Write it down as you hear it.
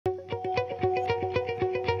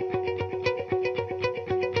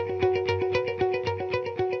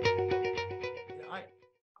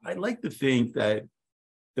like to think that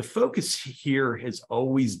the focus here has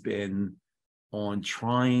always been on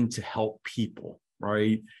trying to help people,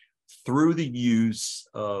 right? Through the use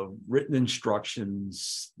of written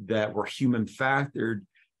instructions that were human factored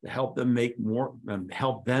to help them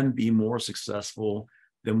help them be more successful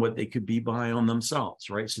than what they could be by on themselves,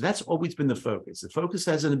 right? So that's always been the focus. The focus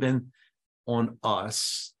hasn't been on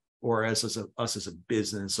us or us as a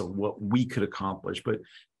business of what we could accomplish, but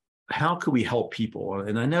how could we help people?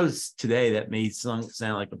 And I know today that may sound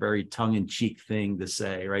like a very tongue-in-cheek thing to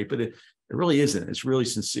say, right? But it really isn't. It's really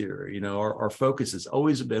sincere. You know, our focus has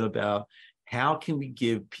always been about how can we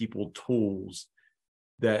give people tools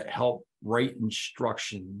that help write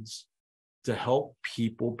instructions to help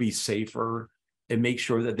people be safer and make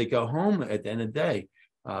sure that they go home at the end of the day.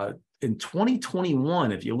 In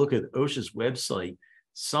 2021, if you look at OSHA's website,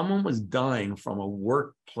 someone was dying from a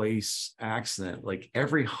workplace accident like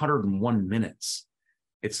every 101 minutes.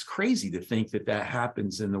 It's crazy to think that that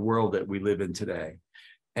happens in the world that we live in today.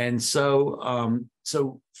 And so,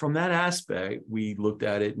 so from that aspect, we looked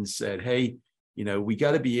at it and said, hey, you know, we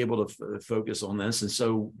got to be able to focus on this. And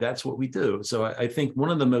so that's what we do. So I think one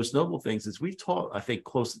of the most notable things is we've taught, I think,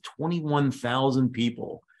 close to 21,000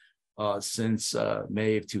 people since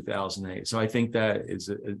May of 2008. So I think that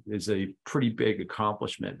is a pretty big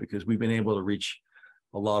accomplishment because we've been able to reach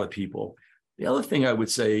a lot of people. The other thing I would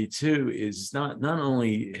say too is not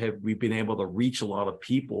only have we been able to reach a lot of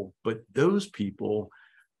people, but those people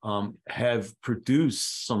have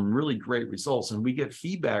produced some really great results. And we get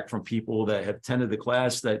feedback from people that have attended the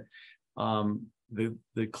class that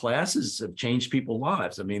the classes have changed people's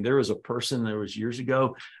lives. I mean, there was a person that was years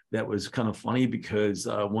ago that was kind of funny because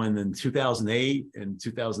when in 2008 and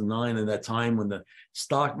 2009, and that time when the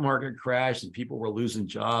stock market crashed and people were losing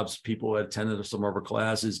jobs, people had attended some of our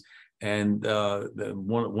classes. And the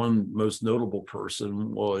one most notable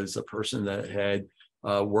person was a person that had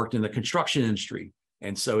worked in the construction industry.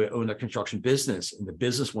 And so it owned a construction business and the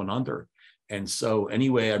business went under. And so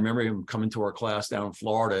anyway, I remember him coming to our class down in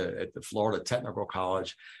Florida at the Florida Technical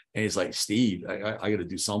College. And he's like, Steve, I got to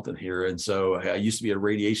do something here. And so I used to be a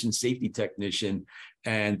radiation safety technician.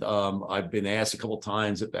 And I've been asked a couple of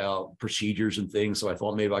times about procedures and things. So I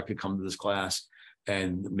thought maybe I could come to this class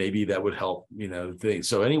and maybe that would help, you know, things.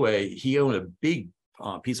 So anyway, he owned a big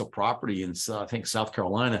piece of property in, I think, South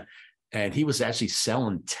Carolina. And he was actually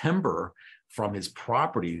selling timber from his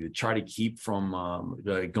property to try to keep from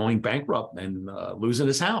going bankrupt and losing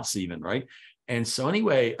his house even, right? And so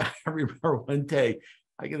anyway, I remember one day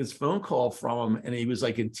I get this phone call from him and he was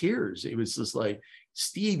like in tears. He was just like,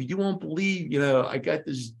 Steve, you won't believe, you know, I got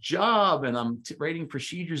this job and I'm writing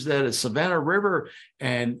procedures at a Savannah River.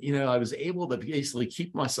 And, you know, I was able to basically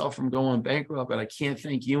keep myself from going bankrupt. And I can't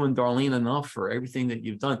thank you and Darlene enough for everything that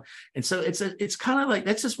you've done. And so it's kind of like,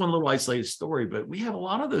 that's just one little isolated story, but we have a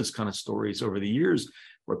lot of those kind of stories over the years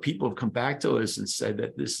where people have come back to us and said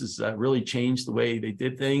that this has really changed the way they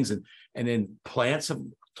did things. And then plants have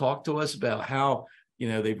talked to us about how, you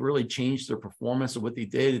know, they've really changed their performance of what they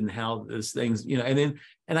did and how those things, you know,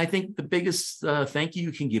 and I think the biggest thank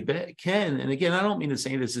you can give back, Ken, and again, I don't mean to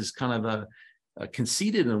say this is kind of a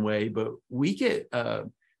conceited in a way, but we get,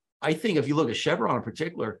 I think if you look at Chevron in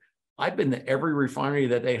particular, I've been to every refinery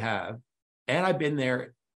that they have, and I've been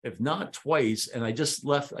there, if not twice, and I just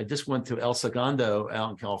went to El Segundo out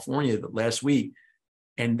in California last week.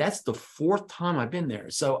 And that's the fourth time I've been there.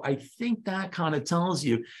 So I think that kind of tells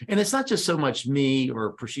you, and it's not just so much me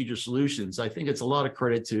or Procedure Solutions. I think it's a lot of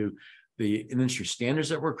credit to the industry standards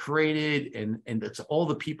that were created and it's all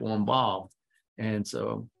the people involved. And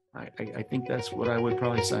so I think that's what I would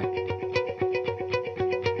probably say.